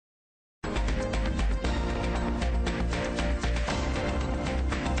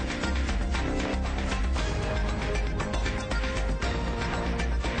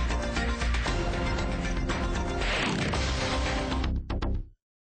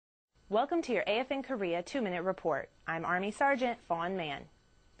Welcome to your A.A.F.E. in Korea 2-Minute Report. I'm Army Sergeant Fawn Man.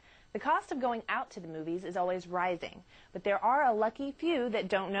 The cost of going out to the movies is always rising, but there are a lucky few that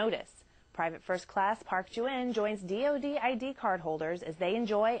don't notice. Private First Class Park Ju In joins D.O.D ID card holders as they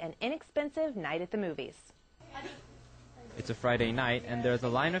enjoy an inexpensive night at the movies. It's a Friday night, and there's a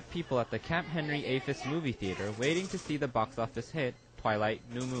line of people at the Camp Henry A.A.F.E.S movie theater waiting to see the box office hit, Twilight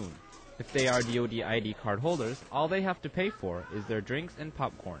New Moon. If they are D.O.D ID card holders, all they have to pay for is their drinks and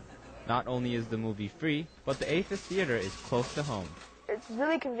popcorn. Not only is the movie free, but the A.A.F.E.S theater is close to home. It's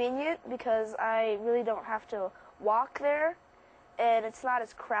really convenient because I really don't have to walk there, and it's not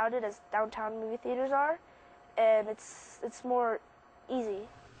as crowded as downtown movie theaters are, and it's more easy.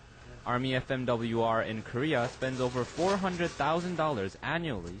 Army FMWR in Korea spends over $400,000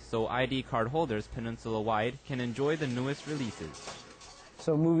 annually so ID card holders peninsula-wide can enjoy the newest releases.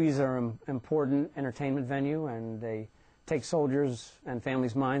 So movies are an important entertainment venue, and they take soldiers and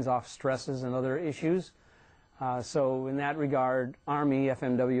families' minds off stresses and other issues. So in that regard, Army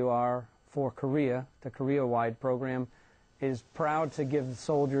FMWR for Korea, the Korea-wide program, is proud to give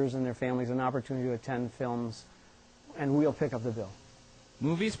soldiers and their families an opportunity to attend films, and we'll pick up the bill.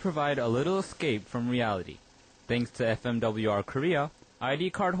 Movies provide a little escape from reality. Thanks to FMWR Korea,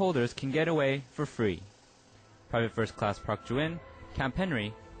 ID card holders can get away for free. Private First Class Park Ju In, Camp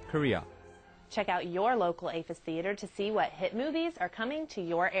Henry, Korea. Check out your local A.A.F.E.S theater to see what hit movies are coming to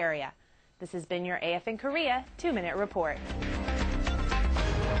your area. This has been your A.A.F.E. in Korea 2-Minute Report.